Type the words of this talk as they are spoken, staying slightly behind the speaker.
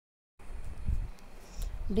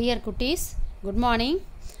Dear Kutties, good morning.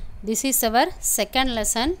 This is our second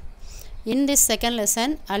lesson. In this second lesson,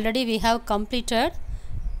 already we have completed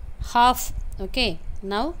half. Okay,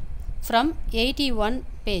 now from 81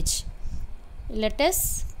 page. Let us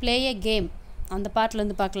play a game. அந்த பாட்டில்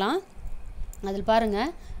இருந்து பார்க்கலாம். அதில்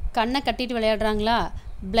பாருங்கள், கண்ணை கட்டிட்டு விளையாடுறாங்களா?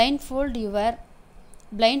 blindfold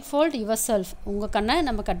yourself. உங்கள் கண்ணை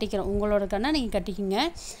நம்ம கட்டிக்கிறோம். உங்களோட கண்ணை நீங்கள் கட்டிக்கிங்க.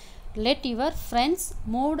 Let your friends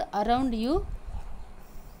move around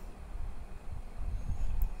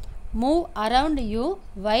you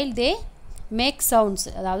while they make sounds.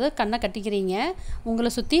 அதாவது கண்ணை கட்டிக்கிறீங்க, உங்களை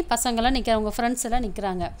சுற்றி பசங்களாம் நிற்கிறாங்க, உங்கள் ஃப்ரெண்ட்ஸ் எல்லாம்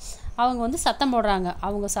நிற்கிறாங்க, அவங்க வந்து சத்தம் போடுறாங்க.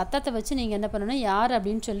 அவங்க சத்தத்தை வச்சு நீங்கள் என்ன பண்ணணும், யார்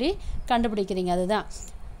அப்படின்னு சொல்லி கண்டுபிடிக்கிறீங்க. அதுதான்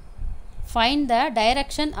find the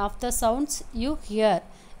direction of the sounds you here.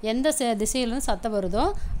 எந்த திசையிலேருந்து சத்தம் வருதோ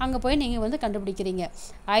அங்கே போய் நீங்கள் வந்து கண்டுபிடிக்கிறீங்க.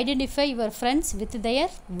 Identify your friends with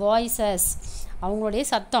their voices. அவங்களுடைய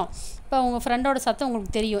சத்தம், இப்போ உங்கள் ஃப்ரெண்டோட சத்தம்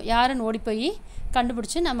உங்களுக்கு தெரியும், யாருன்னு ஓடி போய்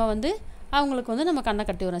கண்டுபிடிச்சி நம்ம வந்து அவங்களுக்கு வந்து நம்ம கண்ணை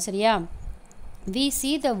கட்டி வரோம். சரியா? we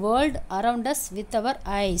see the world around us with our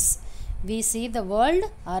eyes. we see the world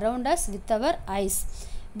around us with our eyes.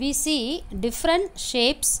 we see different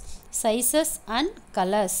shapes, sizes and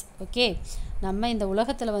colors. Okay, நம்ம இந்த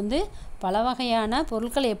உலகத்தில் வந்து பல வகையான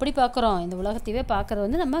பொருட்களை எப்படி பார்க்குறோம்? இந்த உலகத்தையே பார்க்குறது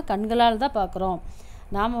வந்து நம்ம கண்களால் தான் பார்க்குறோம்.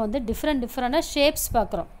 நாம் வந்து டிஃப்ரெண்ட்டாக ஷேப்ஸ்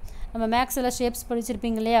பார்க்குறோம். நம்ம மேக்ஸில் ஷேப்ஸ்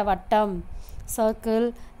படிச்சிருப்பீங்க இல்லையா? வட்டம், சர்க்கிள்,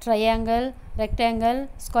 ட்ரையாங்கிள், ரெக்டாங்கிள்,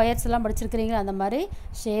 ஸ்கொயர்ஸ் எல்லாம் படிச்சிருக்கிறீங்களா? அந்த மாதிரி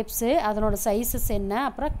ஷேப்ஸு, அதனோட சைஸஸ் என்ன,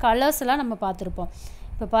 அப்புறம் கலர்ஸ்லாம் நம்ம பார்த்துருப்போம்.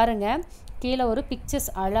 இப்போ பாருங்கள், கீழே ஒரு பிக்சர்ஸ்,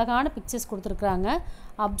 அழகான பிக்சர்ஸ் கொடுத்துருக்குறாங்க.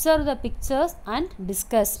 Observe the pictures and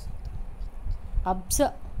discuss.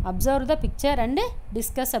 Observe the picture and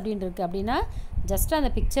discuss அப்படின்ட்டு இருக்குது. அப்படின்னா ஜஸ்ட் அந்த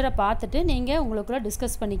பிக்சரை பார்த்துட்டு நீங்கள் உங்களுக்குள்ளே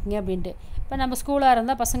டிஸ்கஸ் பண்ணிக்கிங்க அப்படின்ட்டு. இப்போ நம்ம ஸ்கூலாக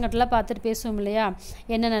இருந்தால் பசங்கள்ட்டலாம் பார்த்துட்டு பேசுவோம் இல்லையா,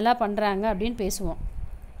 என்னென்னலாம் பண்ணுறாங்க அப்படின்னு பேசுவோம்.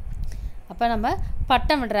 அப்போ நம்ம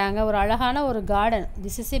பட்டம் விடுறாங்க, ஒரு அழகான ஒரு garden,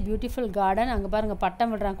 this is a beautiful garden. அங்கே பாருங்கள்,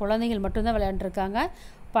 பட்டம் விடுறாங்க. குழந்தைகள் மட்டும்தான் விளையாண்டுருக்காங்க,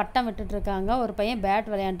 பட்டம் விட்டுட்ருக்காங்க. ஒரு பையன் பேட்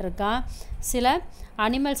விளையாண்டுருக்கான். சில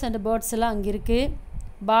அனிமல்ஸ் அண்ட் பேர்ட்ஸ் எல்லாம் அங்கே இருக்குது,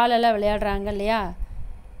 பாலெல்லாம் விளையாடுறாங்க இல்லையா?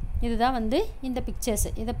 இதுதான் வந்து இந்த பிக்சர்ஸ்.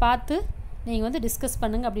 இதை பார்த்து நீங்கள் வந்து டிஸ்கஸ்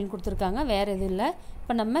பண்ணுங்கள் அப்படின்னு கொடுத்துருக்காங்க. வேறு எதுவும் இல்லை.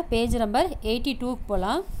 இப்போ நம்ம பேஜ் நம்பர் 82க்கு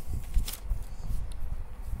போகலாம்.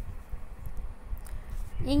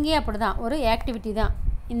 இங்கேயும் அப்படி தான் ஒரு ஆக்டிவிட்டி தான்.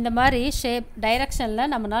 இந்த மாதிரி ஷேப்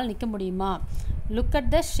டைரக்ஷனில் நம்மளால் நிற்க முடியுமா? Look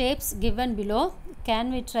at the shapes given below.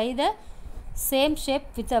 Can we try the same shape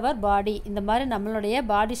with our பாடி. இந்த மாதிரி நம்மளுடைய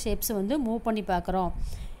பாடி ஷேப்ஸ் வந்து மூவ் பண்ணி பார்க்குறோம்.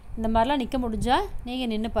 இந்த மாதிரிலாம் நிற்க முடிஞ்சால்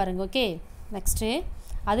நீங்கள் நின்று பாருங்கள். ஓகே, நெக்ஸ்ட்டு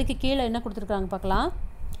அதுக்கு கீழே என்ன கொடுத்துருக்காங்க பார்க்கலாம்.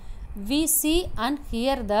 we see and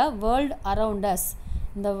hear the world around us.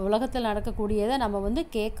 இந்த உலகத்தில் நடக்கக்கூடியதை நம்ம வந்து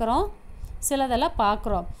கேட்குறோம், சிலதெல்லாம்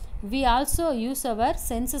பார்க்குறோம். we also use our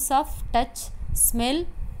senses of touch, smell,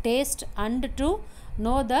 taste and to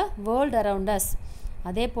know the world around us.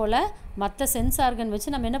 அதே போல் மற்ற சென்ஸ் ஆர்கன்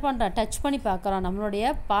வச்சு நம்ம என்ன பண்ணுறோம், டச் பண்ணி பார்க்குறோம்.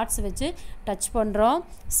 நம்மளுடைய பார்ட்ஸ் வச்சு டச் பண்ணுறோம்,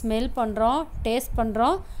 ஸ்மெல் பண்ணுறோம், டேஸ்ட்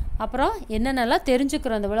பண்ணுறோம், அப்புறம் என்னென்னலாம்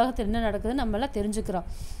தெரிஞ்சுக்கிறோம், இந்த உலகத்தில் என்ன நடக்குதுன்னு நம்மளாம் தெரிஞ்சுக்கிறோம்.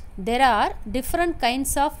 there are different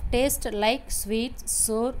kinds of taste like sweet,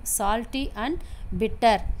 sour, salty and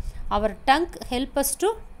bitter. our tongue help us to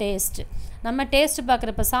taste. நம்ம டேஸ்ட்டு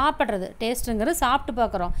பார்க்குறப்ப சாப்பிட்றது, டேஸ்ட்டுங்கிறது சாப்பிட்டு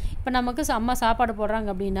பார்க்குறோம். இப்போ நமக்கு அம்மா சாப்பாடு போடுறாங்க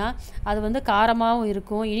அப்படின்னா அது வந்து காரமாகவும்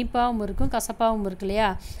இருக்கும், இனிப்பாகவும் இருக்கும், கசப்பாகவும் இருக்கு இல்லையா?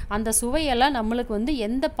 அந்த சுவையெல்லாம் நம்மளுக்கு வந்து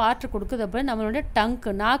எந்த பாட்டு கொடுக்குது அப்படின்னு நம்மளுடைய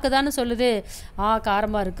டங்க்கு, நாக்கு தானே சொல்லுது.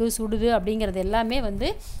 காரமாக இருக்குது, சுடுது அப்படிங்கிறது எல்லாமே வந்து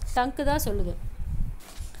டங்க்கு தான் சொல்லுது.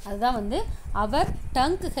 அதுதான் வந்து அவர்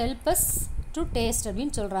tongue help us to taste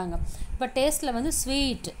அப்படின்னு சொல்கிறாங்க. இப்போ டேஸ்ட்டில் வந்து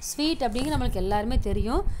ஸ்வீட் அப்படிங்கிற நம்மளுக்கு எல்லாருமே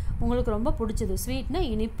தெரியும். உங்களுக்கு ரொம்ப பிடிச்சது ஸ்வீட்னா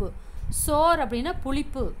இனிப்பு. சோர் அப்படின்னா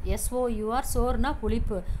புளிப்பு, SOUR, சோர்னா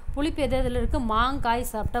புளிப்பு. புளிப்பு எது இதில் இருக்குது? மாங்காய்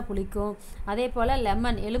சாப்பிட்டா புளிக்கும். அதே போல்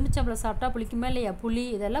லெமன், எலுமிச்சம்பழம் சாப்பிட்டா புளிக்குமே இல்லையா? புளி,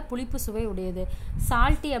 இதெல்லாம் புளிப்பு சுவை உடையது.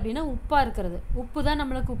 சால்ட்டி அப்படின்னா உப்பாக இருக்கிறது, உப்பு தான்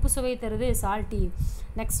நம்மளுக்கு உப்பு சுவை தருது, சால்ட்டி.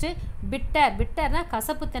 நெக்ஸ்ட்டு பிட்டர்னால்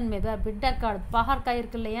கசப்புத்தன்மை, பிட்டர் கார்டு, பாகற்காய்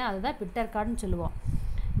இருக்கு இல்லையா, அதுதான் பிட்டர் கார்டுன்னு சொல்லுவோம்.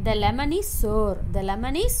 the lemon is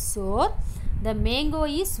sour. the mango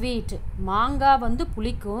is sweet. மாங்காய் வந்து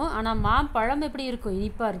புளிக்கும், ஆனால் மாம்பழம் எப்படி இருக்கும்?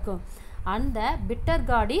 இனிப்பாக இருக்கும். and the bitter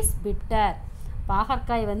gourd is bitter.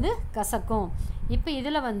 பாகற்காய் வந்து கசக்கும். இப்போ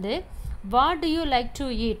இதில் வந்து what do you like to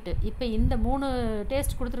eat? இப்போ இந்த 3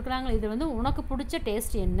 டேஸ்ட் கொடுத்துருக்குறாங்க. இது வந்து உனக்கு பிடிச்ச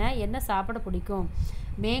டேஸ்ட் என்ன சாப்பிட பிடிக்கும்?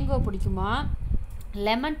 மேங்கோ பிடிக்குமா,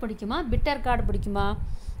 லெமன் பிடிக்குமா, பிட்டர் கார்டு பிடிக்குமா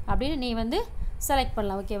அப்படின்னு நீ வந்து செலக்ட்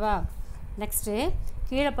பண்ணலாம். ஓகேவா? நெக்ஸ்ட்டு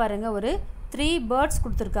கீழே பாருங்கள், ஒரு 3 பேர்ட்ஸ்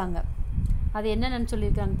கொடுத்துருக்காங்க. அது என்னென்னு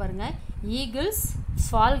சொல்லியிருக்காங்க பாருங்கள். Eagles,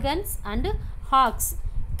 falcons and hugs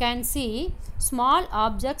can see small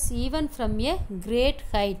objects even from a great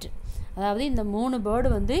height. அதாவது இந்த 3 பேர்டு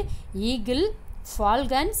வந்து ஈகிள்,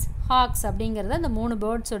 ஃபால்கன்ஸ், ஹாக்ஸ் அப்படிங்கிறது அந்த 3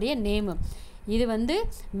 பேர்ட்ஸோடைய நேமு. இது வந்து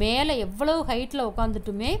மேலே எவ்வளோ ஹைட்டில்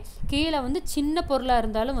உட்காந்துட்டுமே கீழே வந்து சின்ன பொருளாக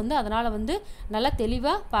இருந்தாலும் வந்து அதனால் வந்து நல்லா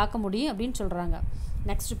தெளிவாக பார்க்க முடியும் அப்படின்னு சொல்கிறாங்க.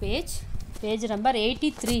 Next page number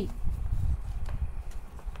 83.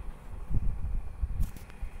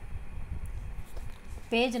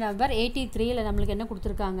 Page number 83ல் நம்மளுக்கு என்ன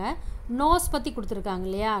கொடுத்துருக்காங்க, நோஸ் பற்றி கொடுத்துருக்காங்க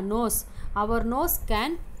இல்லையா. Nose, our nose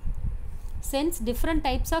can sense different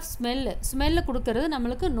types of smell கொடுக்கறது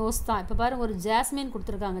நம்மளுக்கு நோஸ் தான். இப்போ பாருங்கள், ஒரு ஜாஸ்மின்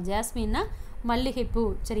கொடுத்துருக்காங்க. ஜாஸ்மின்னா மல்லிகைப்பூ,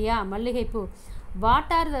 சரியா, மல்லிகைப்பூ.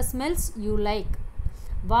 What are the smells you like,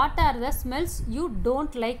 what are the smells you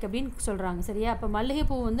don't like அப்படின்னு சொல்கிறாங்க, சரியா. இப்போ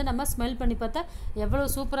மல்லிகைப்பூ வந்து நம்ம ஸ்மெல் பண்ணி பார்த்தா எவ்வளோ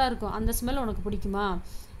சூப்பராக இருக்கும், அந்த ஸ்மெல் உனக்கு பிடிக்குமா.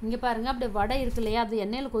 இங்கே பாருங்கள், அப்படியே வடை இருக்கு இல்லையா, அது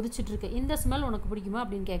எண்ணெயில் கொதிச்சுட்ருக்கு, இந்த ஸ்மெல் உனக்கு பிடிக்குமா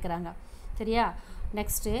அப்படின்னு கேட்குறாங்க, சரியா.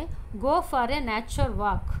 Next, go for a nature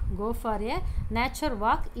walk, go for a nature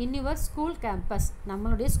walk in your school campus.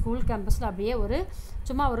 நம்மளுடைய ஸ்கூல் கேம்பஸில் அப்படியே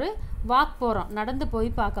சும்மா ஒரு வாக் போகிறோம், நடந்து போய்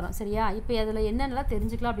பார்க்குறோம், சரியா. இப்போ அதில் என்னென்னலாம்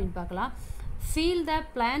தெரிஞ்சுக்கலாம் அப்படின்னு பார்க்கலாம். Feel the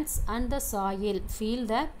plants and the soil, feel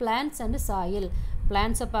the plants and soil.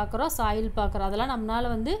 பிளான்ட்ஸை பார்க்குறோம், சாயில் பார்க்குறோம், அதெல்லாம்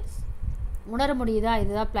நம்மளால் வந்து உணர முடியுதா,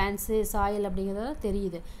 இதுதான் பிளான்ட்ஸு சாயில் அப்படிங்கிறது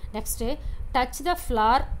தெரியுது. Next, touch the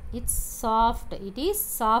flower, it's soft, it is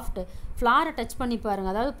soft. ஃப்ளாரை touch பண்ணி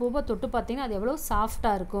பாருங்கள், அதாவது பூவை தொட்டு பார்த்தீங்கன்னா அது எவ்வளோ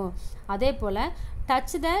சாஃப்டாக இருக்கும். அதே போல்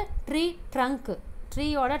touch the tree trunk,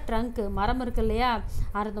 ட்ரீயோட trunk, மரம் இருக்குது இல்லையா,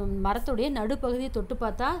 அந்த மரத்துடைய நடுப்பகுதியை தொட்டு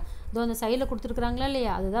பார்த்தா இதோ அந்த சைடில் கொடுத்துருக்குறாங்களா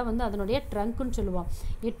இல்லையா, அதுதான் வந்து அதனுடைய ட்ரங்க்குன்னு சொல்லுவோம்.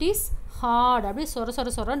 இட் இஸ் ஹார்ட், அப்படியே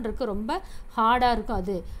சொரன்னு இருக்குது, ரொம்ப ஹார்டாக இருக்கும்.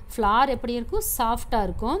 அது ஃப்ளார் எப்படி இருக்கும், சாஃப்டாக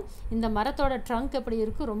இருக்கும். இந்த மரத்தோட ட்ரங்க் எப்படி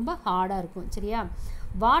இருக்கும், ரொம்ப ஹார்டாக இருக்கும், சரியா.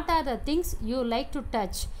 What are the things you like to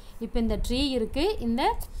touch. இப்போ இந்த ட்ரீ இருக்குது, இந்த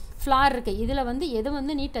ஃப்ளார் இருக்குது, இதில் வந்து எது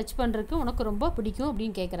வந்து நீ டச் பண்ணுறதுக்கு உனக்கு ரொம்ப பிடிக்கும்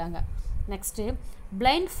அப்படின்னு கேட்குறாங்க. Next,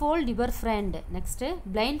 blind fold your friend. Next,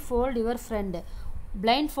 blind fold your friend.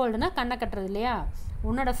 Blind ஃபோல்டுனா கண்ணை கட்டுறது இல்லையா,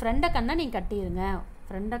 உன்னோட ஃப்ரெண்டை கண்ணை நீங்கள் கட்டிடுங்க,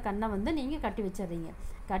 ஃப்ரெண்டை கண்ணை வந்து நீங்கள் கட்டி வச்சிடுறீங்க.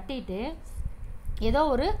 கட்டிட்டு ஏதோ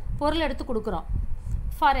ஒரு பொருள் எடுத்து கொடுக்குறோம்.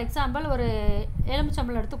 ஃபார் எக்ஸாம்பிள், ஒரு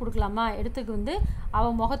எலுமிச்சம்பழம் எடுத்து கொடுக்கலாமா, எடுத்துக்கு வந்து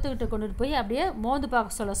அவன் முகத்துக்கிட்ட கொண்டுட்டு போய் அப்படியே மோந்து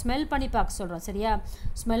பார்க்க சொல்கிறோம், ஸ்மெல் பண்ணி பார்க்க சொல்கிறோம், சரியா.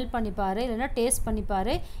 ஸ்மெல் பண்ணிப்பார், இல்லைனா டேஸ்ட்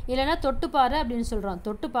பண்ணிப்பார், இல்லைனா தொட்டுப்பார் அப்படின்னு சொல்கிறோம்.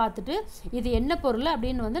 தொட்டு பார்த்துட்டு இது என்ன பொருள்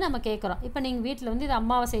அப்படின்னு வந்து நம்ம கேட்குறோம். இப்போ நீங்கள் வீட்டில் வந்து இது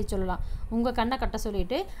அம்மாவை செய்ய சொல்லலாம், உங்கள் கண்ணை கட்ட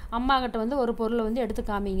சொல்லிவிட்டு அம்மாக்கிட்ட வந்து ஒரு பொருளை வந்து எடுத்து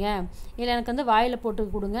காமிங்க, இல்லை எனக்கு வந்து வாயில் போட்டு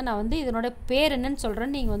கொடுங்க, நான் வந்து இதனோட பேர் என்னன்னு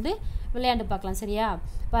சொல்கிறேன்னு நீங்கள் வந்து விளையாண்டு பார்க்கலாம், சரியா.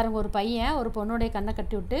 பாருங்கள், ஒரு பையன் ஒரு பொண்ணுடைய கண்ணை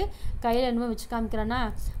கட்டி விட்டு கையில் என்னமோ வச்சு காமிக்கிறான்னா,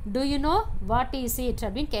 two you know what is it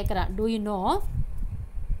அப்படின்னு கேட்குறான். Two you know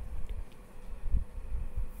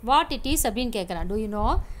what it is அப்படின்னு கேட்குறான். Two you know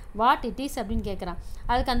what it is அப்படின்னு கேட்குறான்.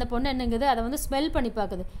 அதுக்கு அந்த பொண்ணு என்னங்குது, அதை வந்து ஸ்மெல் பண்ணி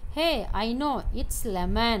பார்க்குது. ஹே, ஐ நோ இட்ஸ்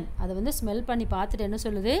லெமன். அதை வந்து ஸ்மெல் பண்ணி பார்த்துட்டு என்ன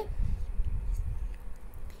சொல்லுது,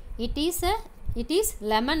 இட் இஸ்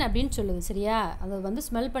லெமன் அப்படின்னு சொல்லுது, சரியா. அதை வந்து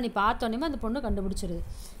ஸ்மெல் பண்ணி பார்த்தோன்னே அந்த பொண்ணு கண்டுபிடிச்சிருது.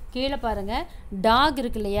 கீழே பாருங்கள், டாக்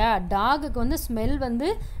இருக்கு இல்லையா, டாகுக்கு வந்து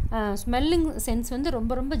ஸ்மெல்லிங் சென்ஸ் வந்து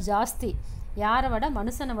ரொம்ப ரொம்ப ஜாஸ்தி, யாரை விட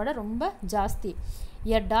மனுஷனை விட ரொம்ப ஜாஸ்தி.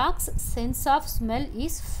 எ tax sense of smell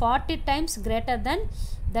is 40 times greater than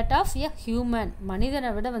that of a human.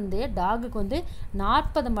 மனிதனை விட வந்து டாகுக்கு வந்து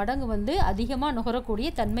 40 மடங்கு வந்து அதிகமாக நுகரக்கூடிய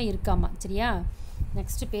தன்மை இருக்காமா, சரியா.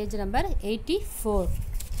 Next page number 84.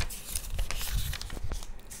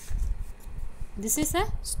 This is a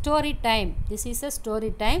story time. This is a story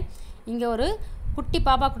time. இங்கே ஒரு குட்டி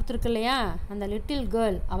பாப்பா கொடுத்துருக்கு இல்லையா, அந்த லிட்டில்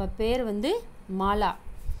கேர்ள், அவள் பேர் வந்து மாலா.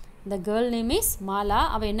 இந்த கேர்ள் நேம் இஸ் மாலா.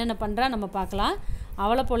 அவள் என்னென்ன பண்ணுறா நம்ம பார்க்கலாம்.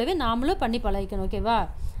 அவளை போலவே நாமளும் பண்ணி பழகிக்கணும், ஓகேவா.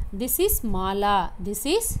 This is Mala, this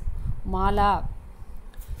is Mala.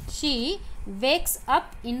 She wax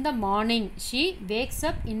up in the morning, she wax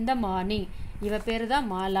up in the morning. இவ பேர் தான்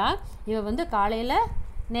மாலா. இவ வந்து காலையில்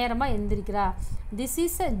நேரமாக எந்திரிக்கிறா. This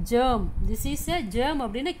is a germ, this is a germ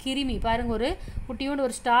அப்படின்னா கிருமி. பாருங்கள், ஒரு குட்டியோண்டு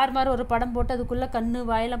ஒரு ஸ்டார் மாதிரி ஒரு படம் போட்டு அதுக்குள்ளே கண்ணு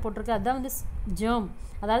வாயெல்லாம் போட்டிருக்கு, அதுதான் வந்து ஜேர்ம்,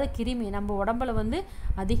 அதாவது கிருமி. நம்ம உடம்பில் வந்து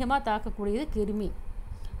அதிகமாக தாக்கக்கூடியது கிருமி.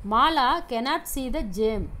 Mala cannot see the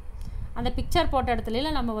germ. அந்த பிக்சர் போட்ட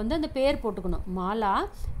இடத்துல நம்ம வந்து அந்த பேர் போட்டுக்கணும். Mala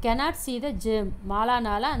cannot see the germ.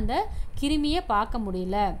 மாலானால் அந்த கிருமியை பார்க்க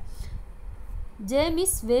முடியல. germ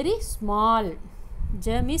is very small.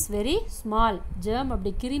 germ is very small. germ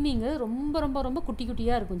அப்படி கிருமிங்கிறது ரொம்ப ரொம்ப ரொம்ப குட்டி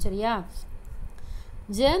குட்டியாக இருக்கும், சரியா.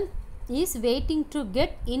 germ is waiting to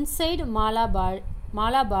get inside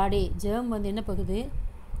Mala body. germ வந்து என்ன பண்ணுது,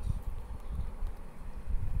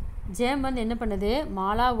 ஜேம் வந்து என்ன பண்ணுது,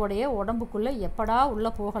 மாலாவுடைய உடம்புக்குள்ளே எப்படா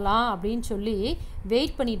உள்ளே போகலாம் அப்படின்னு சொல்லி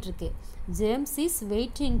wait பண்ணிகிட்ருக்கு. James is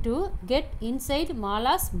waiting to get inside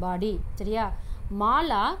Mala's பாடி, சரியா.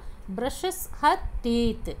 Mala brushes her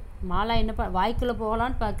teeth. Mala என்ன வாய்க்குள்ளே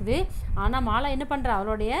போகலான்னு பார்க்குது, ஆனால் மாலா என்ன பண்ணுறா,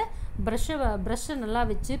 அவளுடைய ப்ரஷ்ஷை நல்லா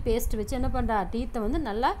வச்சு பேஸ்ட் வச்சு என்ன பண்ணுறா, டீத்தை வந்து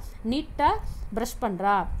நல்லா நீட்டாக ப்ரஷ்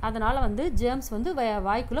பண்ணுறா. அதனால் வந்து ஜேர்ம்ஸ் வந்து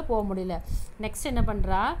வாய்க்குள்ளே போக முடியல. நெக்ஸ்ட் என்ன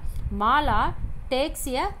பண்ணுறா, மாலா டேக்ஸ்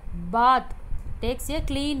எ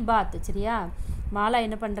க்ளீன் பாத். சரியா, மாலா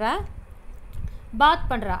என்ன பண்ணுறா, பாத்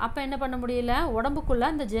பண்ணுறா. அப்போ என்ன பண்ண முடியல, உடம்புக்குள்ளே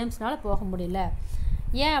அந்த ஜேர்ம்ஸ்னால் போக முடியல.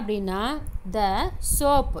 ஏன் அப்படின்னா த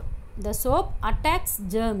சோப் அட்டாக்ஸ்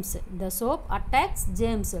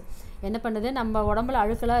ஜேர்ம்ஸ். என்ன பண்ணுது, நம்ம உடம்புல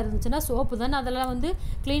அழுக்கெல்லாம் இருந்துச்சுன்னா சோப்பு தானே அதெல்லாம் வந்து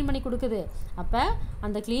க்ளீன் பண்ணி கொடுக்குது. அப்போ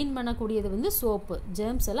அந்த க்ளீன் பண்ணக்கூடியது வந்து சோப்பு.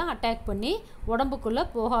 ஜேர்ம்ஸ் எல்லாம் அட்டாக் பண்ணி உடம்புக்குள்ளே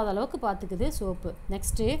போகாத அளவுக்கு பார்த்துக்குது soap.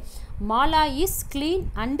 Next Mala is clean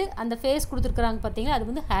and அந்த ஃபேஸ் கொடுத்துருக்குறாங்க பார்த்தீங்களா, அது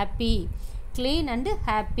வந்து ஹாப்பி. Clean and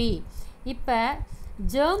happy. இப்போ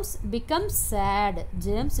ஜேர்ம்ஸ் பிகம்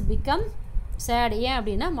சேட். ஏன்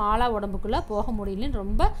அப்படின்னா மாலா உடம்புக்குள்ளே போக முடியலன்னு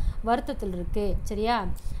ரொம்ப வருத்தத்தில் இருக்குது. சரியா,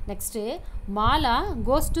 next Mala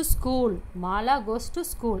goes to school.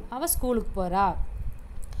 அவள் ஸ்கூலுக்கு போகிறா.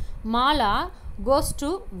 Mala goes to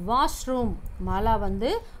washroom. Mala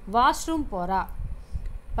வந்து வாஷ்ரூம் போகிறா.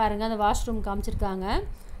 பாருங்கள், அந்த வாஷ்ரூம் காமிச்சிருக்காங்க.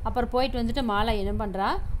 அப்புறம் போயிட்டு வந்துட்டு மாலா என்ன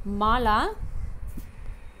பண்ணுறா, Mala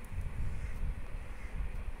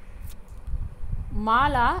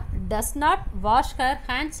does not wash her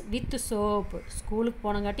hands with soap. ஸ்கூலுக்கு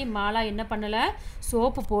போனங்காட்டி மாலா என்ன பண்ணலை,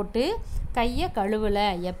 சோப்பு போட்டு கையை கழுவலை.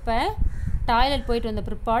 எப்போ டாய்லெட் போயிட்டு வந்த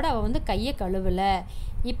பிற்பாடு அவள் வந்து கையை கழுவலை.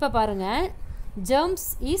 இப்போ பாருங்கள், ஜேர்ம்ஸ்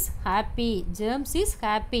இஸ்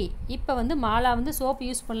ஹாப்பி. இப்போ வந்து மாலா வந்து சோப்பு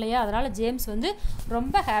யூஸ் பண்ணலையா, அதனால் ஜேம்ஸ் வந்து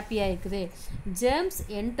ரொம்ப ஹாப்பியாக இருக்குது. Germs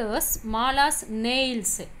enters Mala's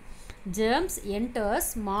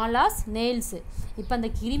nails. இப்போ அந்த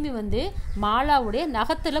கிருமி வந்து மாலாவுடைய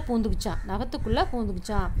நகத்துக்குள்ளே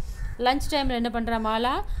பூந்துக்குச்சான். லஞ்ச் டைமில் என்ன பண்ணுறா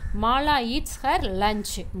Mala eats her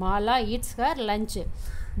lunch.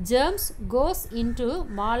 Germs கோஸ் இன்டு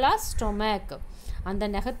மாலா ஸ்டொமக். அந்த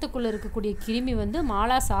நகத்துக்குள்ளே இருக்கக்கூடிய கிருமி வந்து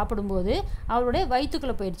மாலா சாப்பிடும்போது அவளுடைய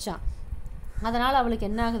வயிற்றுக்குள்ளே போயிடுச்சான். அதனால் அவளுக்கு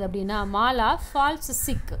என்ன ஆகுது அப்படின்னா மாலா ஃபால்ஸ்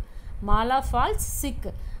சிக்.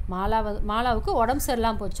 மாலாவுக்கு உடம்பு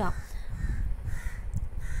சரியில்லாமல் போச்சான்.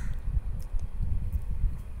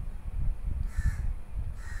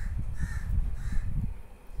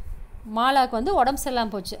 மாலாவுக்கு வந்து உடம்பு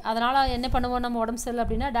சரியில்லாமல் போச்சு. அதனால் என்ன பண்ணுவோம், நம்ம உடம்பு சரியில்லை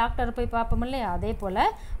அப்படின்னா டாக்டரை போய் பார்ப்போம் இல்லையா, அதே போல்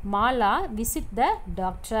மாலா விசிட்ஸ்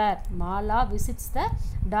த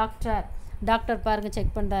டாக்டர் பாருங்கள்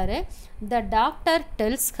செக் பண்ணுறாரு. The doctor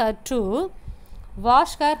டெல்ஸ் her to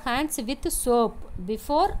wash her hands with soap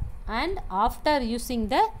before and after using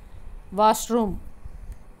the washroom.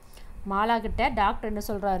 Mala கிட்ட டாக்டர் என்ன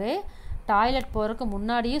சொல்கிறாரு, டாய்லெட் போகிறதுக்கு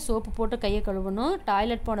முன்னாடியே சோப்பு போட்டு கையை கழுவணும்,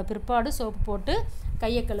 டாய்லெட் போன பிற்பாடு சோப்பு போட்டு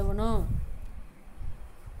கையை கழுவணும்.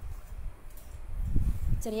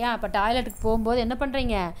 சரியா, அப்போ டாய்லெட்டுக்கு போகும்போது என்ன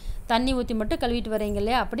பண்ணுறீங்க, தண்ணி ஊற்றி மட்டும் கழுவிட்டு வரீங்க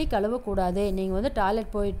இல்லையா, அப்படி கழுவக்கூடாது. நீங்கள் வந்து டாய்லெட்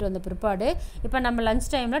போயிட்டு வந்த பிற்பாடு, இப்போ நம்ம லஞ்ச்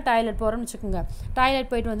டைமில் டாய்லெட் போகிறோம்னு வச்சுக்கோங்க, டாய்லெட்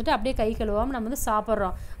போயிட்டு வந்துட்டு அப்படியே கை கழுவாமல் நம்ம வந்து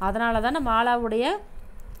சாப்பிட்றோம். அதனால தான் மாலாவுடைய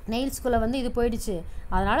நெயில்ஸ்குள்ளே வந்து இது போயிடுச்சு.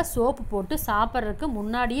 அதனால் சோப்பு போட்டு சாப்பிட்றதுக்கு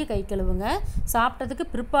முன்னாடியே கை கழுவுங்க, சாப்பிட்டதுக்கு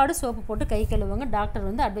பிற்பாடு சோப்பு போட்டு கை கழுவுங்க டாக்டர்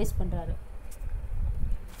வந்து அட்வைஸ் பண்ணுறாரு.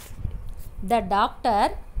 The doctor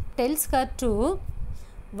tells her to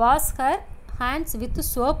wash her hands with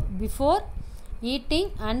soap before eating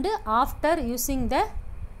and after using the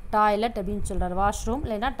toilet அப்படின்னு சொல்கிறார். வாஷ்ரூம்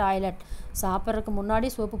இல்லைன்னா டாய்லெட். சாப்பிட்றதுக்கு முன்னாடி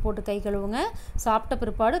சோப்பு போட்டு கை கழுவுங்க, சாப்பிட்ட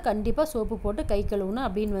பிற்பாடு கண்டிப்பாக சோப்பு போட்டு கை கழுவணும்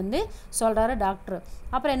அப்படின்னு வந்து சொல்கிறாரு டாக்டர்.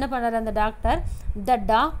 அப்புறம் என்ன பண்ணுறாரு அந்த doctor, the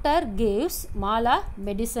doctor gives Mala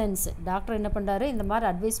medicines. Doctor என்ன பண்ணுறாரு, இந்த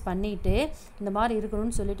மாதிரி அட்வைஸ் பண்ணிவிட்டு இந்த மாதிரி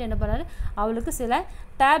இருக்கணும்னு சொல்லிவிட்டு என்ன பண்ணுறாரு, அவளுக்கு சில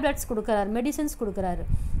டேப்லெட்ஸ் கொடுக்குறாரு, மெடிசன்ஸ் கொடுக்குறாரு.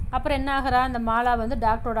 அப்புறம் என்ன ஆகிறா, அந்த மாலா வந்து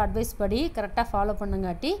டாக்டரோட அட்வைஸ் படி கரெக்டாக ஃபாலோ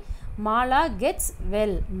பண்ணுங்காட்டி மாலா கெட்ஸ்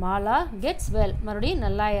வெல். மறுபடியும்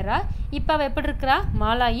நல்லாயிரா. இப்போ அவள் எப்படி இருக்கிறா,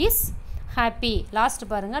 மாலா இஸ் ஹாப்பி. லாஸ்ட்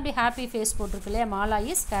பாருங்கள், அப்படி ஹாப்பி ஃபேஸ் போட்டிருக்கு இல்லையா, Mala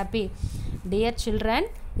is happy. Dear children,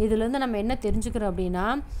 இதுலேருந்து நம்ம என்ன தெரிஞ்சுக்கிறோம் அப்படின்னா,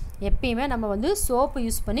 எப்பயுமே நம்ம வந்து சோப்பு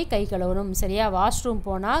யூஸ் பண்ணி கை கழுவணும். சரியா, வாஷ்ரூம்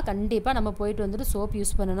போனால் கண்டிப்பாக நம்ம போயிட்டு வந்துட்டு சோப்பு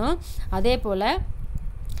யூஸ் பண்ணணும். அதே போல்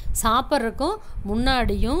சாப்பிட்றதுக்கும்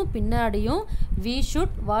முன்னாடியும் பின்னாடியும் we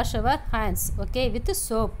should wash our hands, okay, with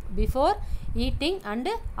soap before eating and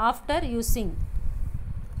after using.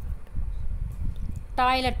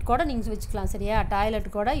 Toilet கூட நீங்கள் வச்சுக்கலாம். சரியா, டாய்லெட்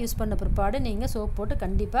கூட யூஸ் பண்ண பிற்பாடு நீங்கள் சோப் போட்டு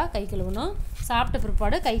கண்டிப்பாக கை கழுவணும், சாப்பிட்ட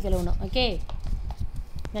பிற்பாடு கை கழுவணும். Okay,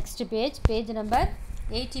 next page number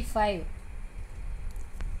 85.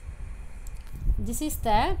 This is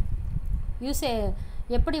the use.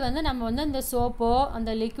 எப்படி வந்து நம்ம வந்து இந்த சோப்போ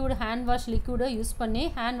அந்த லிக்விட் ஹேண்ட் வாஷ் லிக்விடோ யூஸ் பண்ணி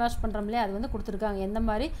ஹேண்ட் வாஷ் பண்ணுறோம்லே அது வந்து கொடுத்துருக்காங்க. எந்த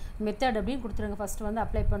மாதிரி மெத்தட் அப்படின்னு கொடுத்துருங்க. ஃபஸ்ட்டு வந்து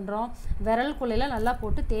அப்ளை பண்ணுறோம், விரல் குள்ளையில் நல்லா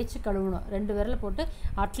போட்டு தேய்ச்சி கழுவணும். 2 விரல் போட்டு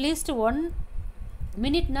அட்லீஸ்ட்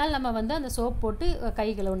மினிட்னால் நம்ம வந்து அந்த சோப் போட்டு கை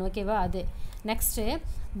கழுவணும் ஓகேவா. அது நெக்ஸ்ட்டு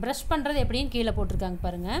ப்ரஷ் பண்ணுறது எப்படின்னு கீழே போட்டிருக்காங்க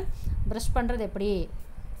பாருங்கள். ப்ரஷ் பண்ணுறது எப்படி,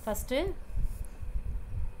 ஃபஸ்ட்டு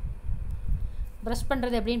ப்ரஷ்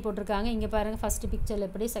பண்ணுறது எப்படின்னு போட்டிருக்காங்க. இங்கே பாருங்கள், ஃபஸ்ட்டு பிக்சரில்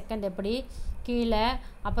எப்படி, செகண்ட் எப்படி, கீழே,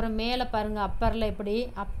 அப்புறம் மேலே பாருங்கள் அப்பரில் எப்படி,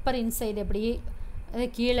 அப்பர் இன்சைடு எப்படி, அது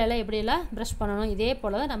கீழெல்லாம் எப்படியெல்லாம் ப்ரஷ் பண்ணணும். இதே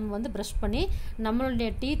போல் தான் நம்ம வந்து ப்ரஷ் பண்ணி நம்மளுடைய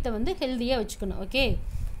டீத்தை வந்து ஹெல்த்தியாக வச்சுக்கணும். Okay,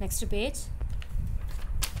 next page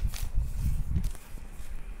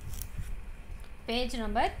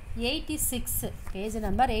number 86. Page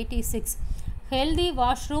number 86. Healthy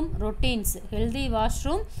washroom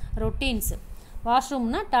routines.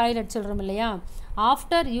 வாஷ்ரூம்னா toilet சொல்கிறோம் இல்லையா.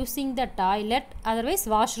 After using the toilet, otherwise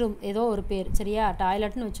washroom ஏதோ ஒரு பேர் சரியா.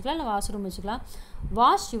 டாய்லெட்னு வச்சுக்கலாம், இல்லை வாஷ்ரூம் வச்சுக்கலாம்.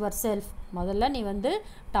 வாஷ் யுவர் செல்ஃப், முதல்ல நீ வந்து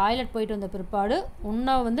டாய்லெட் போயிட்டு வந்த பிற்பாடு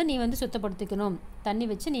உன்னை வந்து நீ வந்து சுத்தப்படுத்திக்கணும், தண்ணி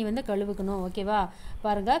வச்சு நீ வந்து கழுவுக்கணும் ஓகேவா.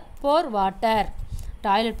 பாருங்கள், போர் வாட்டர்,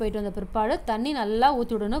 டாய்லெட் போயிட்டு வந்த பிற்பாடு தண்ணி நல்லா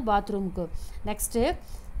ஊற்றி விடணும் பாத்ரூமுக்கு. நெக்ஸ்ட்டு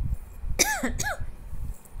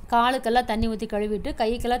காலுக்கெல்லாம் தண்ணி ஊற்றி கழுவிட்டு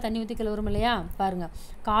கைக்கெல்லாம் தண்ணி ஊற்றி கழுவுறோம் இல்லையா. பாருங்கள்,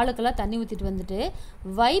 காலுக்கெல்லாம் தண்ணி ஊற்றிட்டு வந்துட்டு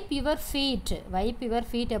வைப் யுவர்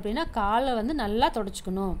ஃபீட் அப்படின்னா காலை வந்து நல்லா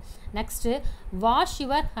தொடச்சிக்கணும். Next wash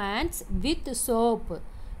your hands with soap,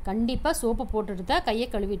 கண்டிப்பாக சோப்பு போட்டுட்டு தான் கையை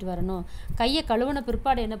கழுவிட்டு வரணும். கையை கழுவின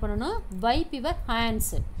பிற்பாடு என்ன பண்ணணும், வைப் யுவர்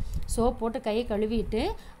ஹேண்ட்ஸ், சோப் போட்டு கையை கழுவிட்டு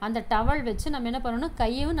அந்த டவல் வச்சு நம்ம என்ன பண்ணணும்,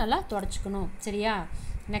 கையும் நல்லா தொடச்சிக்கணும் சரியா.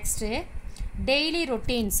 Next daily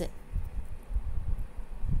routines.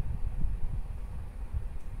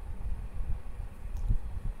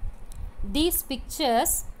 These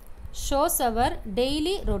pictures shows our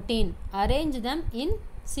daily routine. Arrange them in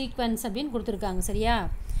sequence அப்படின்னு கொடுத்துருக்காங்க சரியா.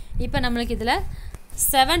 இப்போ நம்மளுக்கு இதில்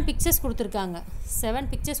 7 பிக்சர்ஸ் கொடுத்துருக்காங்க.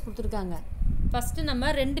 ஃபஸ்ட்டு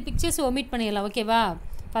நம்ம 2 பிக்சர்ஸ் ஒமிட் பண்ணிடலாம் ஓகேவா.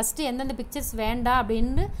 ஃபஸ்ட்டு எந்தெந்த பிக்சர்ஸ் வேண்டாம்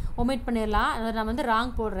அப்படின்னு ஒமிட் பண்ணிடலாம். அதை நான் வந்து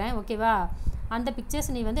ராங் போடுறேன் ஓகேவா. அந்த பிக்சர்ஸ்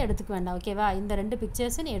நீ வந்து எடுத்துக்க வேண்டாம் ஓகேவா. இந்த 2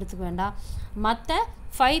 பிக்சர்ஸை நீ எடுத்துக்க வேண்டாம். மற்ற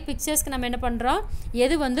 5 பிக்சர்ஸ்க்கு நம்ம என்ன பண்ணுறோம்,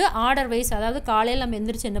 எது வந்து ஆர்டர் வைஸ், அதாவது காலையில் நம்ம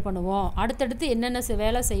எந்திரிச்சு என்ன பண்ணுவோம், அடுத்தடுத்து என்னென்ன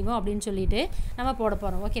வேலை செய்வோம் அப்படின்னு சொல்லிட்டு நம்ம போட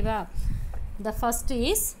போகிறோம் ஓகேவா. த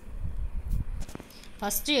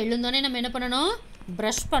ஃபஸ்ட்டு எழுந்தோடனே நம்ம என்ன பண்ணணும்,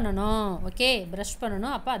 ப்ரஷ் பண்ணணும் ஓகே. ப்ரஷ்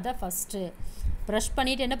பண்ணணும், அப்போ அதுதான் ஃபஸ்ட்டு. ப்ரஷ்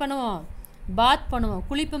பண்ணிவிட்டு என்ன பண்ணுவோம், பாத் பண்ணுவோம்,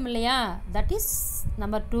 குளிப்போம் இல்லையா, that is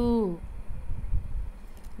number 2.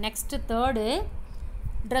 Next third,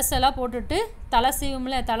 dress எல்லாம் போட்டுட்டு தலை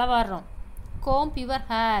சீவும்ல, தலை வாடுறோம், comb your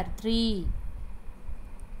hair 3.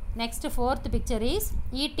 Next 4th picture is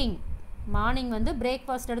eating, morning வந்து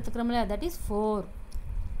breakfast எடுத்துக்கிறோம்ல, that is 4.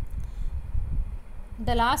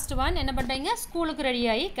 The last one என்ன பண்ணுறீங்க, ஸ்கூலுக்கு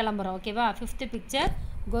ரெடியாகி கிளம்புறோம் ஓகேவா. 5th picture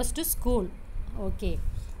goes to school okay.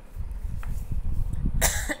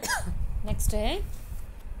 Next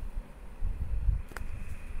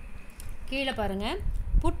கீழே பாருங்கள்,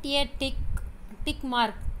 put A tick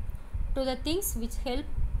mark to the things which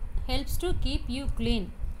helps to keep you clean.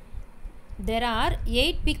 There are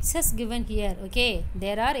 8 pictures given here okay.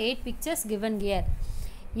 There are 8 pictures given here.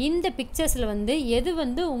 இந்த பிக்சர்ஸில் வந்து எது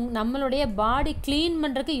வந்து நம்மளுடைய பாடி clean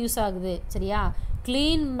பண்ணுறதுக்கு use ஆகுது சரியா.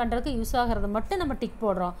 க்ளீன் பண்ணுறதுக்கு யூஸ் ஆகிறது மட்டும் நம்ம டிக்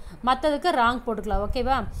போடுறோம், மற்றதுக்கு ராங் போட்டுக்கலாம்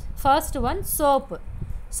ஓகேவா. ஃபர்ஸ்ட் ஒன்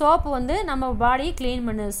சோப்பு வந்து நம்ம பாடியை க்ளீன்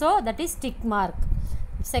பண்ணுது, so that is tick mark.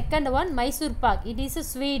 Second one Mysore pak, it is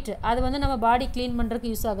sweet, அது வந்து நம்ம பாடி க்ளீன்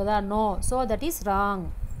பண்ணுறதுக்கு யூஸ் ஆகுதா, no, so that is wrong.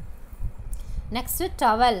 Next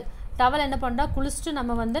towel என்ன பண்ணுறோம், குளிச்சுட்டு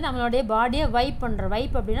நம்ம வந்து நம்மளுடைய பாடியை வைப் பண்ணுறோம்,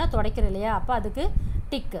 வைப் அப்படின்னா துடைக்கிறோம் இல்லையா, அப்போ அதுக்கு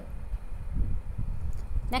டிக்கு.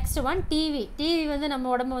 நெக்ஸ்ட் ஒன் டிவி வந்து நம்ம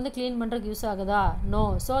உடம்பு வந்து க்ளீன் பண்ணுறதுக்கு யூஸ் ஆகுதா, no,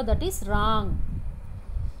 so that is wrong.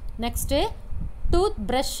 Next tooth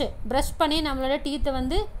brush பண்ணி நம்மளோட டீத்தை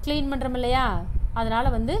வந்து க்ளீன் பண்ணுறோம் இல்லையா,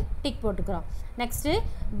 அதனால் வந்து டிக் போட்டுக்கிறோம். நெக்ஸ்ட்டு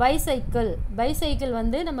பைசைக்கிள்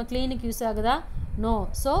வந்து நம்ம க்ளீனுக்கு யூஸ் ஆகுதா, no,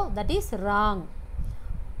 so that is wrong.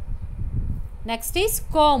 Next is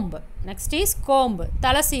கோம்பு,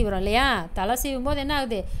 தலை சீவுறோம் இல்லையா, தலை சீவும் போது என்ன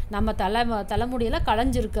ஆகுது, நம்ம தலைமுடியெல்லாம்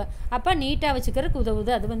களைஞ்சிருக்கு, அப்போ நீட்டாக வச்சுக்கிறதுக்கு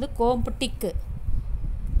உதவுது, அது வந்து கோம்பு டிக்கு.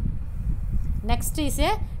 Next is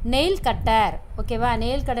a nail cutter ஓகேவா.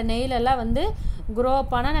 நெயிலெல்லாம் வந்து க்ரோ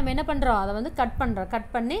பண்ணால் நம்ம என்ன பண்ணுறோம், அதை வந்து கட்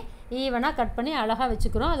பண்ணி ஈவனாக கட் பண்ணி அழகாக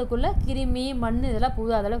வச்சுக்கிறோம், அதுக்குள்ளே கிருமி மண் இதெல்லாம்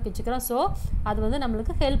புது அதெல்லாம் வச்சுக்கிறோம், ஸோ அது வந்து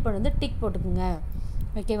நம்மளுக்கு ஹெல்ப் பண்ணுது, டிக் போட்டுக்குங்க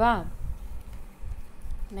ஓகேவா.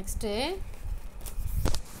 நெக்ஸ்ட்டு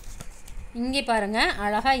இங்கே பாருங்கள்,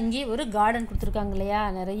 அழகாக இங்கே ஒரு கார்டன் கொடுத்துருக்காங்க இல்லையா,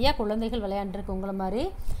 நிறையா குழந்தைகள் விளையாண்டுருக்கு உங்களை மாதிரி.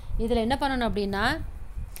 இதில் என்ன பண்ணணும் அப்படின்னா,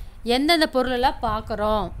 எந்தெந்த பொருளெல்லாம்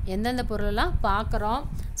பார்க்குறோம்,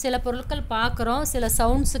 சில பொருட்கள் பார்க்குறோம், சில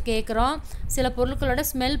சவுண்ட்ஸு கேட்குறோம், சில பொருட்களோட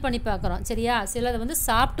ஸ்மெல் பண்ணி பார்க்குறோம் சரியா, சிலதை வந்து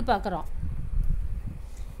சாப்பிட்டு பார்க்குறோம்,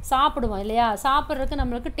 சாப்பிடுவோம் இல்லையா. சாப்பிட்றதுக்கு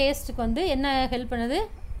நம்மளுக்கு டேஸ்ட்டுக்கு வந்து என்ன ஹெல்ப் பண்ணுது,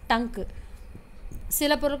 டங்கு.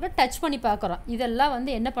 சில பொருட்கள் டச் பண்ணி பார்க்குறோம். இதெல்லாம்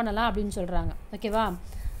வந்து என்ன பண்ணலாம் அப்படின்னு சொல்கிறாங்க. ஓகேவா,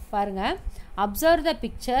 பாருங்கள். Observe the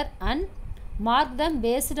picture and mark them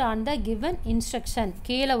based on the given instruction.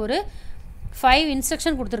 கீழே ஒரு 5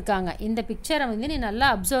 இன்ஸ்ட்ரக்ஷன் கொடுத்துருக்காங்க. இந்த பிக்சரை வந்து நீ நல்லா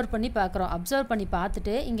அப்சர்வ் பண்ணி பார்க்குறோம். அப்சர்வ் பண்ணி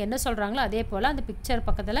பார்த்துட்டு இங்கே என்ன சொல்கிறாங்களோ அதே போல் அந்த பிக்சர்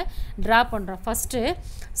பக்கத்தில் ட்ரா பண்ணுறோம். ஃபஸ்ட்டு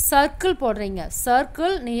சர்க்கிள் போடுறீங்க.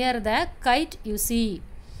 Circle near the guide you see.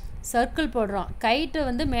 Circle போடுறோம். கைட்டு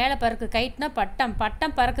வந்து மேலே பறக்குது. கைட்னா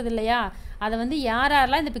பட்டம் பறக்குது இல்லையா, அதை வந்து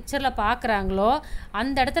யாரெல்லாம் இந்த பிக்சரில் பார்க்குறாங்களோ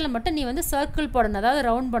அந்த இடத்துல மட்டும் நீ வந்து சர்க்கிள் போடணும், அதாவது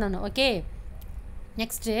ரவுண்ட் பண்ணணும். ஓகே,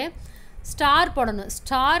 நெக்ஸ்ட்டு ஸ்டார் போடணும்.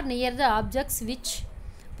 Star near the objects which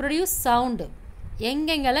produce sound.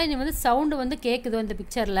 எங்கெங்கெல்லாம் நீ வந்து சவுண்டு வந்து கேட்குதோ இந்த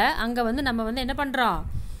பிக்சரில் அங்கே வந்து நம்ம வந்து என்ன பண்ணுறோம்,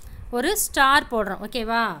 ஒரு ஸ்டார் போடுறோம்.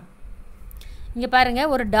 ஓகேவா, இங்கே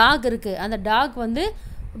பாருங்கள், ஒரு டாக் இருக்குது. அந்த டாக் வந்து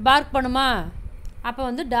பார்க் பண்ணுமா, அப்போ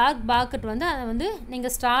வந்து டாக் பார்க்கிட்டு வந்து அதை வந்து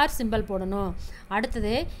நீங்கள் ஸ்டார் சிம்பிள் போடணும்.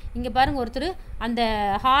 அடுத்தது இங்கே பாருங்கள், ஒருத்தர் அந்த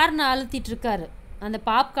ஹார்னை அழுத்திட்டுருக்காரு. அந்த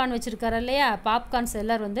பாப்கார்ன் வச்சுருக்காரு இல்லையா, பாப்கார்ன்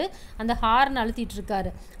செல்லர் வந்து அந்த ஹார்ன் அழுத்திட்டுருக்காரு.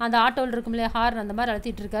 அந்த ஆட்டோவில் இருக்கும் இல்லையா ஹார்ன், அந்த மாதிரி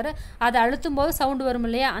அழுத்திட்டுருக்காரு. அதை அழுத்தும் போது சவுண்டு வரும்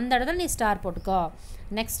இல்லையா, அந்த இடத்துல நீ ஸ்டார் போட்டுக்கோ.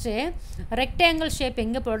 நெக்ஸ்ட்டு ரெக்டாங்கிள் ஷேப்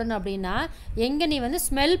எங்கே போடணும் அப்படின்னா, எங்கே நீ வந்து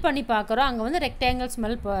ஸ்மெல் பண்ணி பார்க்குறோம் அங்கே வந்து ரெக்டாங்கிள்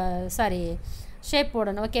ஷேப்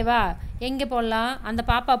போடணும். ஓகேவா, எங்கே போடலாம், அந்த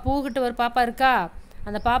பாப்பா பூக்கிட்ட ஒரு பாப்பா இருக்கா,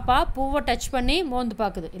 அந்த பாப்பா பூவை டச் பண்ணி மோந்து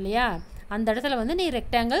பார்க்குது இல்லையா, அந்த இடத்துல வந்து நீ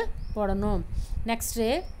ரெக்டாங்கிள் போடணும். Next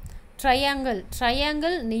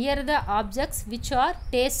triangle near the objects which are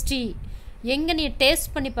tasty. எங்கே நீ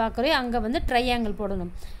டேஸ்ட் பண்ணி பார்க்குறியோ அங்கே வந்து ட்ரையாங்கிள்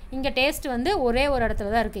போடணும். இங்கே டேஸ்ட் வந்து ஒரே ஒரு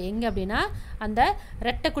இடத்துல தான் இருக்குது. எங்கே அப்படின்னா அந்த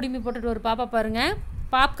ரெட்டை குடுமி போட்டுட்டு ஒரு பாப்பா பாருங்கள்,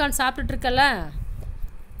 பாப்கார்ன் சாப்பிட்டுட்ருக்கல,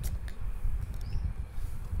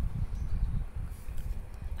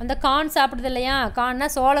 அந்த கார்ன் சாப்பிடுது இல்லையா, கார்னா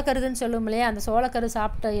சோளக்கருதுன்னு சொல்லுவோம் இல்லையா, அந்த சோளக்கரு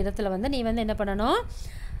சாப்பிட்ட இடத்துல வந்து நீ வந்து என்ன பண்ணணும்,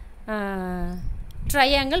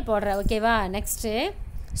 ட்ரையாங்கிள் போடுற. ஓகேவா, நெக்ஸ்ட்டு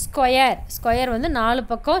ஸ்கொயர் வந்து 4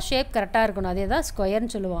 பக்கம் ஷேப் கரெக்டாக இருக்கணும், அதே தான்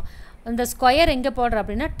ஸ்கொயர்னு சொல்லுவோம். அந்த ஸ்கொயர் எங்கே போடுறோம்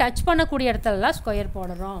அப்படின்னா டச் பண்ணக்கூடிய இடத்துலலாம் ஸ்கொயர்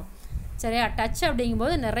போடுறோம். சரியா, டச்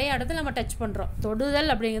அப்படிங்கும்போது நிறைய இடத்துல நம்ம டச் பண்ணுறோம்.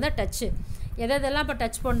 தொடுதல் அப்படிங்கிறத டச்சு. எதெல்லாம் இப்போ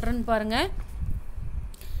டச் பண்ணுறோன்னு பாருங்கள்.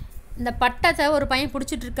 இந்த பட்டத்தை ஒரு பையன்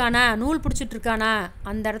பிடிச்சிட்ருக்கானா, நூல் பிடிச்சிட்ருக்கானா,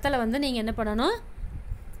 அந்த இடத்துல வந்து நீங்கள் என்ன பண்ணணும்,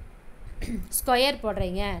 ஸ்கொயர்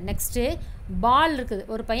போடுறீங்க. நெக்ஸ்ட்டு பால் இருக்குது,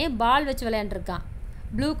 ஒரு பையன் பால் வச்சு விளையாண்டுருக்கான்,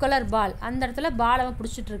 ப்ளூ கலர் பால், அந்த இடத்துல பால் அவன்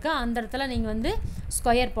பிடிச்சிட்ருக்கான், அந்த இடத்துல நீங்கள் வந்து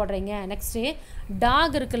ஸ்கொயர் போடுறீங்க. நெக்ஸ்ட்டு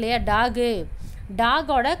டாக் இருக்கு இல்லையா,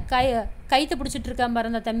 டாகோட கைத்தை பிடிச்சிட்ருக்கான்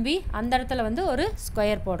பாரு அந்த தம்பி, அந்த இடத்துல வந்து ஒரு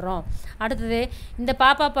ஸ்கொயர் போடுறோம். அடுத்தது இந்த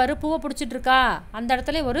பாப்பா பாரு பூவை பிடிச்சிட்ருக்கா, அந்த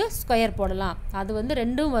இடத்துல ஒரு ஸ்கொயர் போடலாம். அது வந்து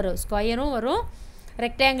ரெண்டும் வரும், ஸ்கொயரும் வரும்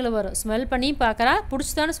ரெக்டாங்கிளும் வரும். ஸ்மெல் பண்ணி பார்க்குறா,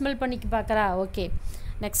 பிடிச்சிதானே ஸ்மெல் பண்ணி பார்க்குறா. ஓகே,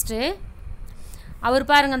 நெக்ஸ்ட்டு அவர்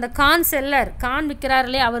பாருங்கள், அந்த கார்ன் விற்கிறார்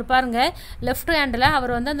இல்லையா, அவர் பாருங்கள் லெஃப்ட் ஹேண்டில்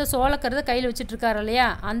அவர் வந்து அந்த சோளக்கருதை கையில் வச்சுட்ருக்காரு இல்லையா,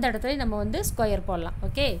 அந்த இடத்துல நம்ம வந்து ஸ்கொயர் போடலாம்.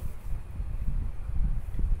 ஓகே,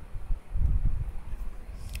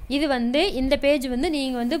 இது வந்து இந்த பேஜ் வந்து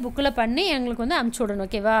நீங்கள் வந்து புக்கில் பண்ணி எங்களுக்கு வந்து அமுச்சு விடணும்.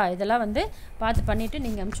 ஓகேவா, இதெல்லாம் வந்து பார்த்து பண்ணிவிட்டு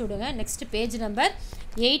நீங்கள் அமுச்சு விடுங்க. Next page number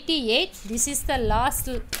 88. This is the last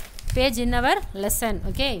page in our lesson.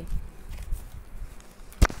 Okay,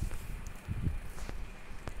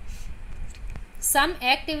 some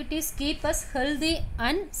activities keep us healthy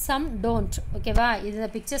and some don't. ஓகேவா, இது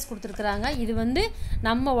பிக்சர்ஸ் கொடுத்துருக்குறாங்க. இது வந்து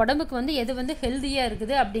நம்ம உடம்புக்கு வந்து எது வந்து ஹெல்த்தியாக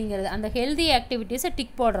இருக்குது அப்படிங்கிறது, அந்த ஹெல்தி ஆக்டிவிட்டீஸை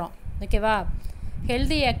டிக் போடுறோம். ஓகேவா,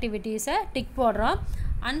 ஹெல்தி ஆக்டிவிட்டீஸை டிக் போடுறோம்,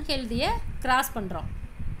 அன்ஹெல்தியை கிராஸ் பண்ணுறோம்.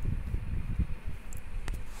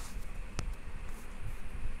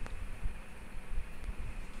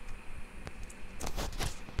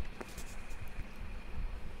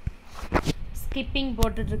 ஸ்கிப்பிங்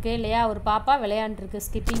போட்டுட்ருக்கு இல்லையா, ஒரு பாப்பா விளையாண்டுருக்கு,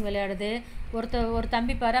 ஸ்கிப்பிங் விளையாடுது. ஒரு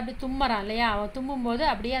தம்பி பாரு அப்படி தும்மறான் இல்லையா, அவன் தும்மும்போது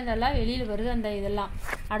அப்படியே அதெல்லாம் வெளியில் வருது அந்த இதெல்லாம்.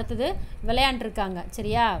 அடுத்தது விளையாண்டுருக்காங்க.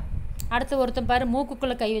 சரியா, அடுத்து ஒருத்தன் பாரு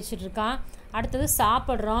மூக்குக்குள்ளே கை வச்சிட்ருக்கான். அடுத்தது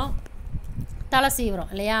சாப்பிட்றோம், தலை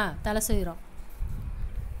சீவுறோம் இல்லையா, தலை சீவுறோம்.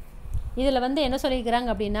 இதில் வந்து என்ன சொல்லியிருக்கிறாங்க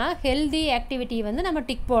அப்படின்னா ஹெல்தி ஆக்டிவிட்டி வந்து நம்ம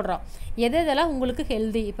டிக் போடுறோம். எதெல்லாம் உங்களுக்கு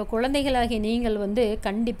ஹெல்தி, இப்போ குழந்தைகளாகிய நீங்கள் வந்து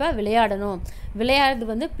கண்டிப்பாக விளையாடணும். விளையாடுறது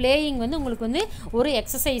வந்து பிளேயிங் வந்து உங்களுக்கு வந்து ஒரு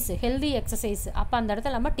எக்ஸசைஸ், ஹெல்தி எக்ஸசைஸ். அப்போ அந்த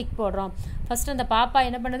இடத்துல நம்ம டிக் போடுறோம். ஃபஸ்ட்டு அந்த பாப்பா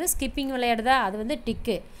என்ன பண்ணுது, ஸ்கிப்பிங் விளையாடுதா, அது வந்து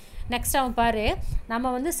டிக்கு. நெக்ஸ்ட் அவன் பாரு,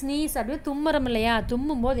 நம்ம வந்து ஸ்னீஸ் அப்படியே தும்முறோம் இல்லையா,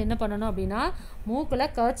 தும்மும்போது என்ன பண்ணணும் அப்படின்னா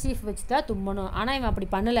மூக்கில் கர்ச்சீஃப் வச்சு தான் தும்மணும். ஆனால் இவன் அப்படி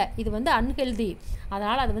பண்ணலை, இது வந்து அன்ஹெல்தி,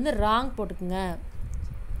 அதனால் அது வந்து ராங் போட்டுக்குங்க.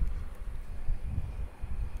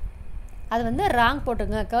 அது வந்து ராங்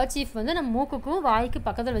போட்டுங்க. கர்ச்சீஃப் வந்து நம்ம மூக்குக்கும் வாய்க்கு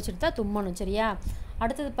பக்கத்தில் வச்சுட்டு தான் தும்மணும். சரியா,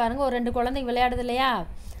 அடுத்தது பாருங்கள், ஒரு 2 குழந்தைங்க விளையாடுது இல்லையா,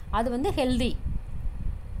 அது வந்து healthy.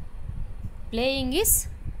 Playing is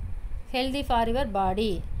healthy for your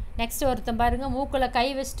body. Next ஒருத்தன் பாருங்க மூக்கில் கை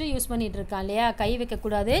வச்சுட்டு யூஸ் பண்ணிகிட்டு இருக்கான் இல்லையா, கை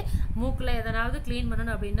வைக்கக்கூடாது. மூக்கில் எதனாவது க்ளீன்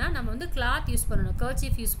பண்ணணும் அப்படின்னா நம்ம வந்து கிளாத் யூஸ் பண்ணணும்,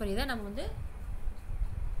 கர்ச்சீஃப் யூஸ் பண்ணி தான் நம்ம வந்து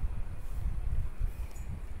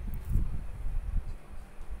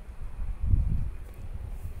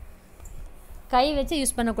கை வச்சு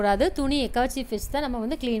யூஸ் பண்ணக்கூடாது, துணி கர்ச்சீஃப் வச்சு தான் நம்ம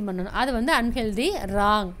வந்து க்ளீன் பண்ணணும். அது வந்து அன்ஹெல்தி,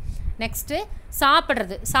 ராங். நெக்ஸ்ட்டு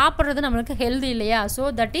சாப்பிட்றது நம்மளுக்கு ஹெல்தி இல்லையா, so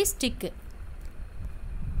that is stick.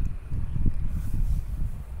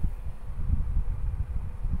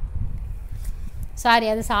 Sorry,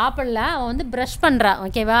 அது சாப்பிடல, அவன் வந்து ப்ரஷ் பண்ணுறான்.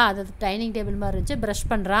 ஓகேவா, அது டைனிங் டேபிள் மாதிரி இருந்துச்சு, ப்ரஷ்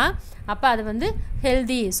பண்ணுறான். அப்போ அது வந்து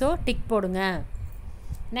ஹெல்தி, ஸோ டிக் போடுங்க.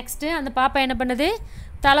 நெக்ஸ்ட்டு அந்த பாப்பா என்ன பண்ணுது,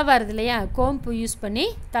 தலை வருது இல்லையா, கோம்பு யூஸ் பண்ணி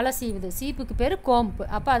தலை சீவுது. சீப்புக்கு பேர் கோம்பு.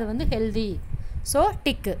 அப்போ அது வந்து ஹெல்தி, ஸோ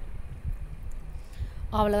டிக்கு.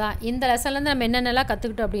 அவ்வளோதான். இந்த லெசன்லேருந்து நம்ம என்னென்னலாம்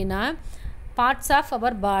கற்றுக்கிட்டோம் அப்படின்னா, பார்ட்ஸ் ஆஃப்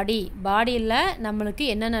அவர் பாடியில் நம்மளுக்கு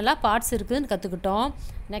என்னென்னலாம் பார்ட்ஸ் இருக்குதுன்னு கற்றுக்கிட்டோம்.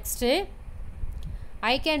 Next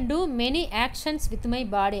I can do many actions with my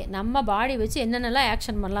body. நம்ம பாடி வச்சு என்னென்னலாம்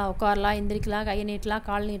ஆக்ஷன் பண்ணலாம், உட்காரலாம், எந்திரிக்கலாம், கை நீட்டலாம்,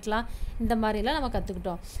 கால் நீட்டலாம், இந்த மாதிரிலாம் நம்ம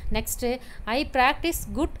கற்றுக்கிட்டோம். Next I practice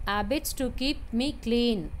good habits to keep me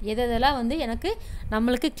clean. எதெல்லாம் வந்து எனக்கு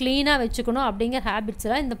நம்மளுக்கு க்ளீனாக வச்சுக்கணும் அப்படிங்கிற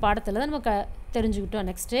ஹேபிட்ஸ்லாம் இந்த பாடத்தில் தான் நம்ம தெரிஞ்சுக்கிட்டோம்.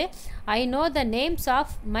 Next I know the names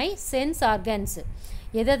of my sense organs.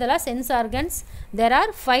 எதெல்லாம் sense organs, there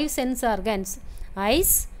are 5 sense organs: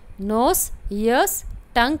 ice, nose, years,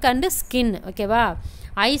 tongue and skin. ஓகேவா,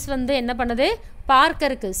 ஐஸ் வந்து என்ன பண்ணுது,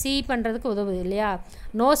 பார்க்கறதுக்கு, சீ பண்ணுறதுக்கு உதவுது இல்லையா.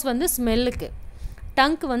 நோஸ் வந்து ஸ்மெல்லுக்கு,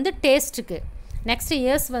 டங்க் வந்து டேஸ்ட்டுக்கு, நெக்ஸ்ட்டு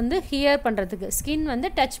இயர்ஸ் வந்து ஹியர் பண்ணுறதுக்கு, ஸ்கின் வந்து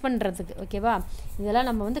டச் பண்ணுறதுக்கு. ஓகேவா, இதெல்லாம்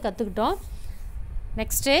நம்ம வந்து கற்றுக்கிட்டோம்.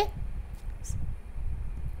 நெக்ஸ்ட்டு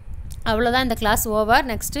அவ்வளோதான், இந்த class over.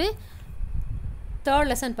 Next 3rd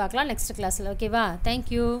lesson பார்க்கலாம் நெக்ஸ்ட் கிளாஸில். ஓகேவா,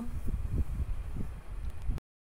 தேங்க்யூ.